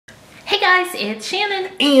Hey guys, it's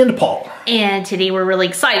Shannon. And Paul. And today we're really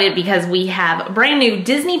excited because we have brand new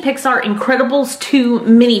Disney Pixar Incredibles 2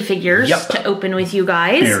 minifigures to open with you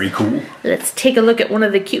guys. Very cool. Let's take a look at one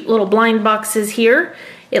of the cute little blind boxes here.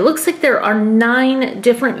 It looks like there are 9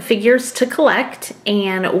 different figures to collect,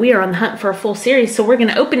 and we are on the hunt for a full series, so we're going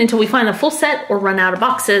to open until we find a full set or run out of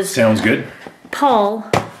boxes. Sounds good.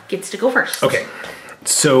 Paul gets to go first. Okay,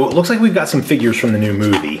 so it looks like we've got some figures from the new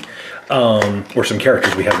movie. Or some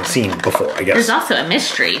characters we haven't seen before, I guess. There's also a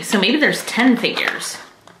mystery, so maybe there's 10 figures.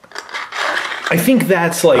 I think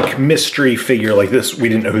that's like mystery figure like this. We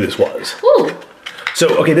didn't know who this was. Ooh. So,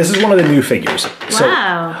 okay, this is one of the new figures.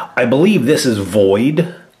 Wow. So, I believe this is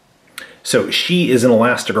Void. So, she is an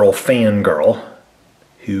Elastigirl fangirl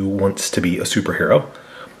who wants to be a superhero.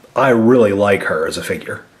 I really like her as a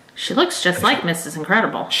figure. She looks just like Mrs.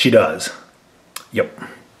 Incredible. She does. Yep.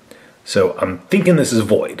 So, I'm thinking this is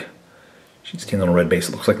Void. She's standing on a red base.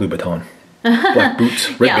 It looks like Louboutin. Black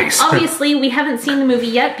boots, red base. Obviously, we haven't seen the movie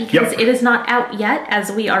yet because it is not out yet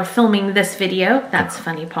as we are filming this video. That's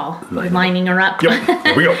funny, Paul. Lining her up. Yep,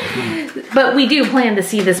 there we go. But we do plan to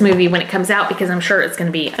see this movie when it comes out because I'm sure it's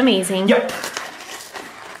going to be amazing. Yep.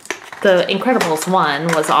 The Incredibles 1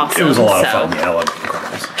 was awesome. It was a lot of fun. Yeah, I love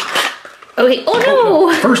Incredibles. Okay, oh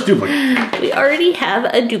no! First duplicate. We already have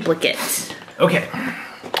a duplicate. Okay.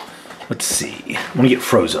 Let's see. I want to get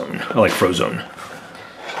Frozone. I like Frozone.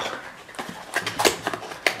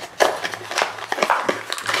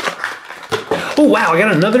 Oh wow, I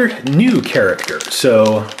got another new character.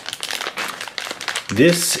 So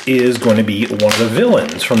this is going to be one of the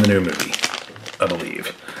villains from the new movie, I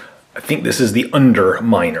believe. I think this is the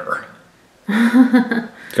Underminer.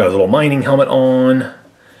 It's got his little mining helmet on.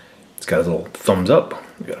 It's got his little thumbs up.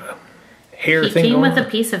 Got a hair thing He came on. with a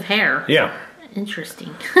piece of hair. Yeah.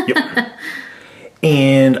 Interesting. Yep.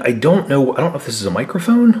 And I don't know if this is a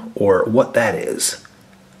microphone or what that is.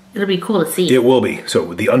 It'll be cool to see. It will be.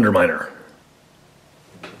 So the Underminer.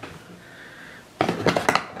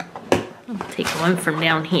 I'll take one from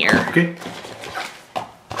down here. Okay.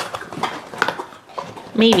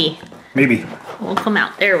 Maybe. Maybe. We'll come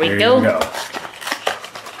out. There we There go. you go.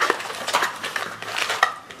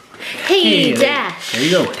 Hey, Dash. There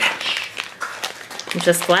you go. I'm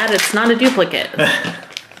just glad it's not a duplicate.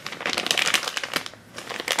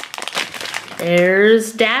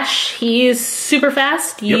 There's Dash. He is super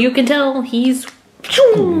fast. Yep. You can tell he's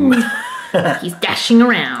he's dashing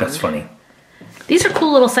around. That's funny. These are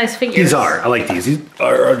cool little size figures. These are. I like these. These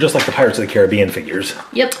are just like the Pirates of the Caribbean figures.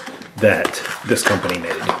 Yep. That this company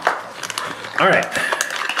made. All right.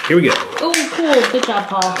 Here we go. Oh, cool. Good job,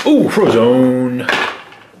 Paul. Oh, Frozone.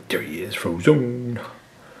 There he is, Frozone.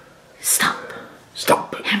 Stop.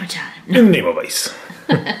 Stop. Hammer time. In the name of ice.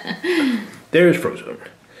 There's Frozone.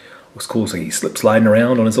 Looks cool. Looks like he's sliding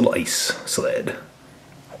around on his little ice sled.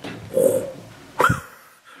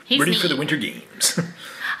 Ready for the winter games.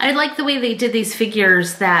 I like the way they did these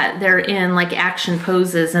figures that they're in like action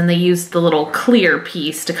poses and they used the little clear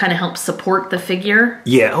piece to kind of help support the figure.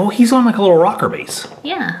 Yeah. Oh, he's on like a little rocker base.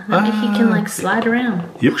 Yeah. That way he can like slide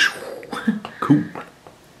around. Yep. Cool.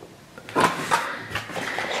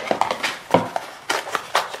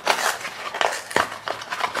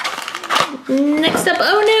 Next up,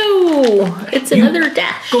 oh no! It's another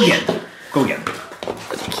Dash. Go again. Go again.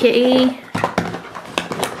 Okay.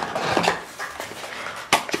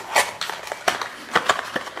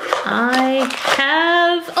 I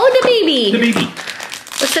have... Oh, the baby! The baby.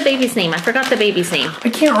 What's the baby's name? I forgot the baby's name. I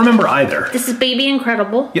can't remember either. This is Baby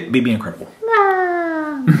Incredible. Yep, Baby Incredible.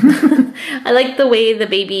 Ah. I like the way the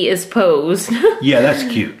baby is posed. Yeah, that's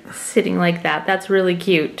cute. Sitting like that. That's really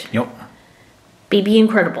cute. Yep. Baby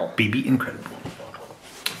Incredible. Baby Incredible.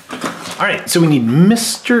 All right, so we need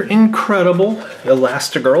Mr. Incredible,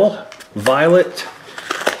 Elastigirl, Violet,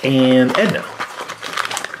 and Edna.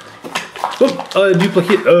 Oh, a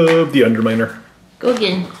duplicate of the Underminer. Go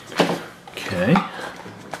again. Okay.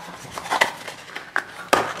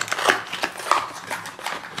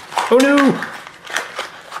 Oh no!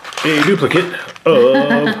 A duplicate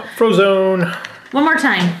of Frozone. One more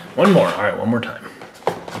time. One more. All right, one more time.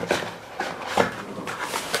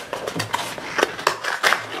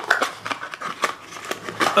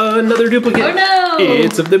 Another duplicate. Oh no!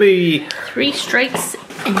 It's of the baby. 3 strikes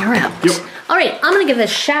and you're out. Yep. All right, I'm gonna give a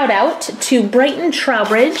shout out to Brighton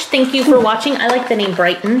Trowbridge. Thank you for watching. I like the name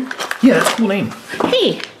Brighton. Yeah, that's a cool name.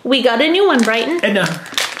 Hey, we got a new one, Brighton. Edna.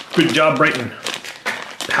 Good job, Brighton.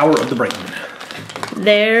 Power of the Brighton.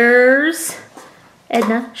 There's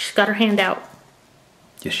Edna. She's got her hand out.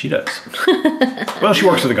 Yes, she does. Well, she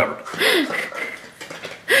works for the government.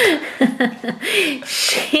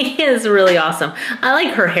 She is really awesome. I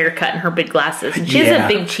like her haircut and her big glasses. And she has a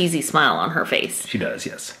big cheesy smile on her face. She does,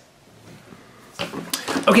 yes.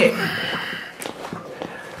 Okay.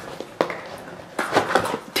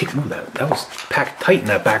 Ooh, that was packed tight in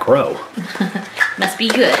that back row. Must be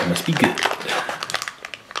good. Must be good.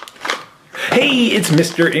 Hey, it's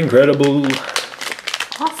Mr. Incredible.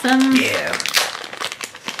 Awesome. Yeah.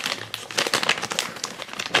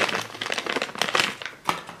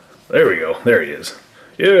 There we go. There he is.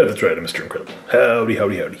 Yeah, that's right, Mr. Incredible. Howdy,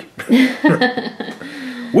 howdy, howdy.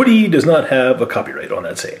 Woody does not have a copyright on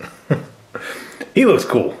that saying. He looks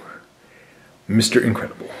cool. Mr.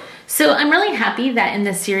 Incredible. So I'm really happy that in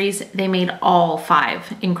this series they made all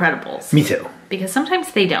 5 Incredibles. Me too. Because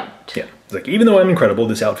sometimes they don't. Yeah. It's like, even though I'm incredible,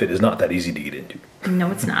 this outfit is not that easy to get into.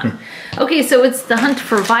 No, it's not. Okay, so it's the hunt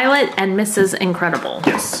for Violet and Mrs. Incredible.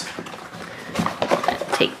 Yes.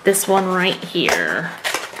 Take this one right here.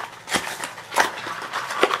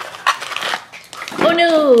 Oh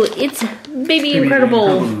no, it's Baby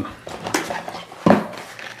Incredible.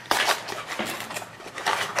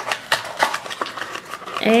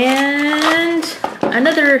 And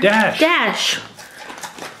another dash.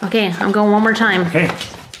 Okay, I'm going one more time. Okay.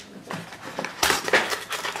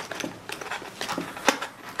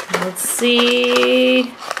 Let's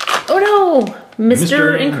see. Oh no,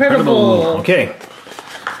 Mr. Incredible. Okay.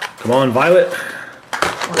 Come on, Violet.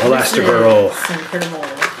 Elastigirl.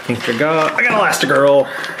 Incredible. I got Elastigirl.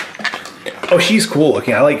 Oh, she's cool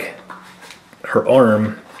looking. I like her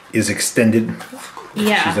arm is extended.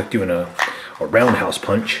 Yeah. She's like doing a roundhouse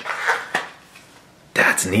punch.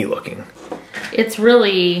 That's neat looking. It's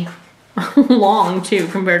really long too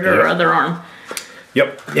compared to her other arm.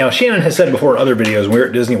 Yep. Now, Shannon has said before in other videos, when we were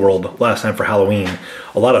at Disney World last time for Halloween,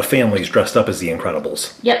 a lot of families dressed up as the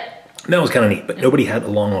Incredibles. Yep. And that was kind of neat, but nobody had a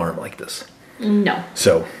long arm like this. No.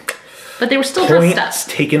 So, but they were still dressed up. Points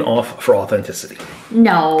taken off for authenticity.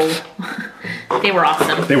 No. They were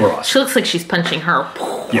awesome. They were awesome. She looks like she's punching her.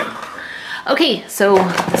 Yeah. Okay, so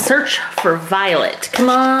search for Violet. Come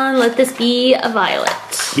on, let this be a Violet.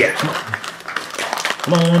 Yeah, come on.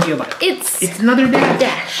 Come on, be a Violet. It's another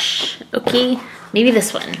dash. Okay, maybe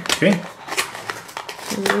this one. Okay.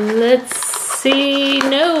 Let's see.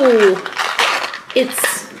 No. It's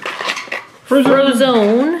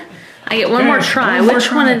Frozone. I get one more try.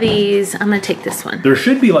 Which one of these? I'm going to take this one. There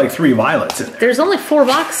should be like 3 Violets in there. There's only 4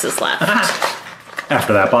 boxes left.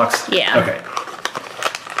 After that box? Yeah. Okay.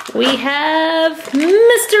 We have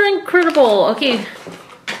Mr. Incredible. Okay.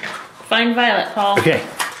 Find Violet, Paul. Okay.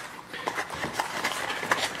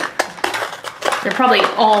 They're probably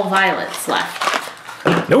all Violets left.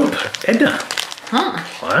 Nope. Edna. Huh.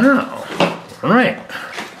 Wow. All right.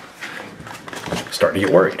 Starting to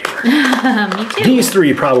get worried here. Me too. These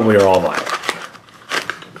 3 probably are all Violet.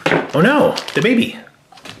 Oh no, the baby.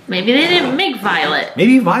 Maybe they didn't make Violet.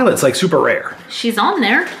 Maybe Violet's like super rare. She's on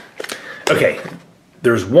there. Okay.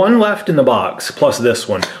 There's 1 left in the box, plus this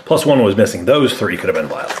one, plus 1 was missing. Those 3 could have been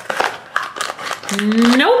Violet.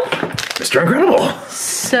 Nope. Mr. Incredible.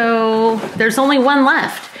 So there's only 1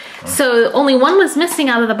 left. So only 1 was missing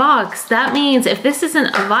out of the box. That means if this isn't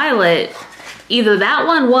a Violet, either that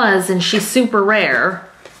one was and she's super rare,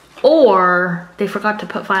 or they forgot to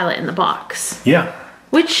put Violet in the box. Yeah.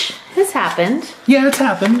 Which has happened. Yeah, it's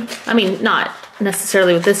happened. I mean, not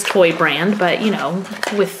necessarily with this toy brand, but you know,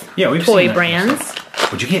 with toy brands.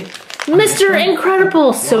 What'd you get? Mr.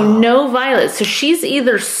 Incredible. So no Violet. So she's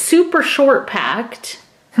either super short packed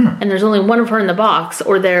and there's only 1 of her in the box,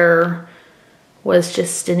 or there was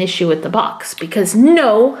just an issue with the box because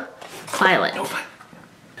no Violet. No Violet.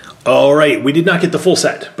 All right, we did not get the full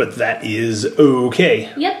set, but that is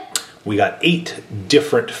okay. Yep. We got 8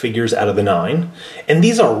 different figures out of the 9, and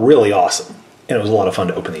these are really awesome. And it was a lot of fun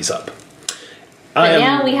to open these up. But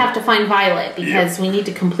now we have to find Violet because we need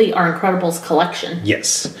to complete our Incredibles collection.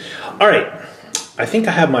 Yes. All right. I think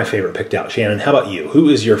I have my favorite picked out. Shannon, how about you? Who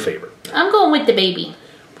is your favorite? I'm going with the baby.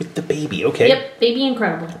 With the baby, okay. Yep, Baby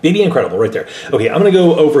Incredible. Baby Incredible, right there. Okay, I'm going to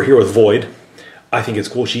go over here with Void. I think it's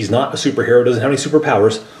cool. She's not a superhero, doesn't have any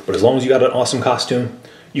superpowers, but as long as you got an awesome costume,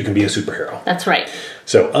 you can be a superhero. That's right.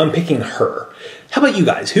 So I'm picking her. How about you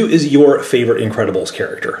guys? Who is your favorite Incredibles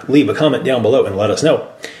character? Leave a comment down below and let us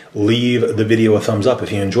know. Leave the video a thumbs up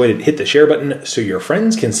if you enjoyed it. Hit the share button so your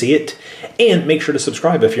friends can see it. And make sure to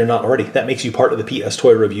subscribe if you're not already. That makes you part of the PS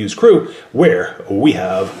Toy Reviews crew, where we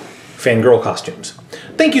have fangirl costumes.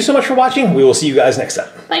 Thank you so much for watching. We will see you guys next time.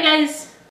 Bye, guys.